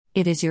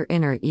It is your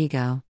inner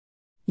ego.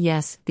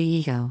 Yes, the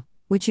ego,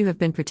 which you have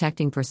been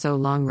protecting for so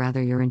long,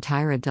 rather your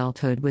entire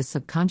adulthood, was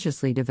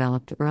subconsciously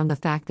developed around the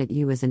fact that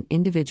you as an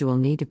individual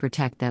need to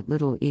protect that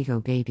little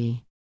ego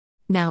baby.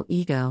 Now,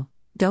 ego,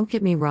 don't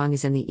get me wrong,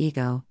 is in the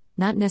ego,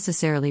 not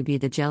necessarily be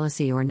the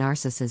jealousy or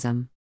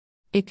narcissism.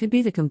 It could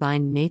be the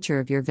combined nature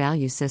of your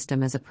value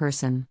system as a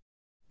person,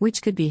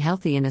 which could be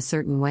healthy in a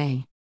certain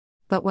way.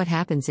 But what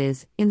happens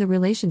is, in the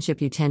relationship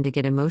you tend to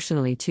get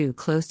emotionally too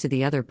close to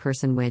the other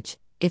person, which,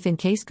 if in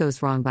case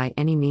goes wrong by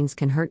any means,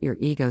 can hurt your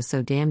ego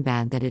so damn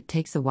bad that it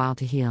takes a while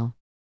to heal.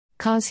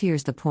 'Cause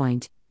here's the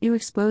point, you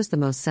expose the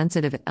most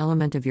sensitive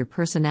element of your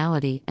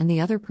personality and the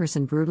other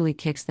person brutally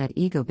kicks that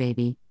ego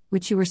baby,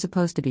 which you were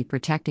supposed to be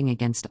protecting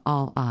against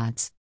all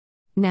odds.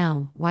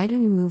 Now, why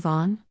don't you move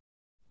on?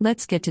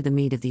 Let's get to the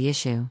meat of the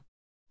issue.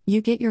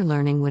 You get your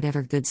learning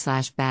whatever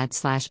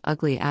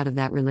good/bad/ugly out of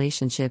that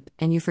relationship,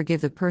 and you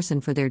forgive the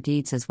person for their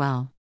deeds as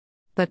well.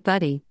 But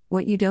buddy,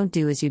 what you don't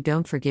do is you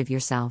don't forgive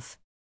yourself.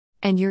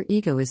 And your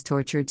ego is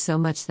tortured so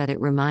much that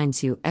it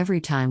reminds you every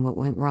time what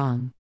went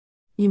wrong.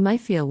 You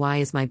might feel, why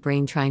is my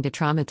brain trying to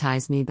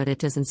traumatize me? But it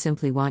doesn't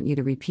simply want you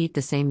to repeat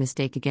the same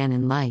mistake again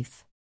in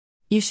life.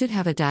 You should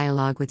have a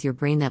dialogue with your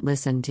brain that,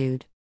 listen,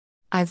 dude.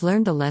 I've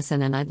learned the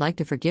lesson and I'd like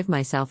to forgive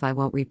myself. I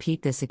won't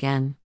repeat this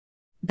again.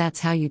 That's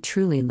how you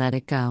truly let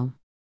it go.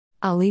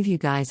 I'll leave you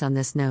guys on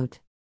this note.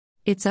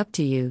 It's up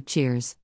to you. Cheers.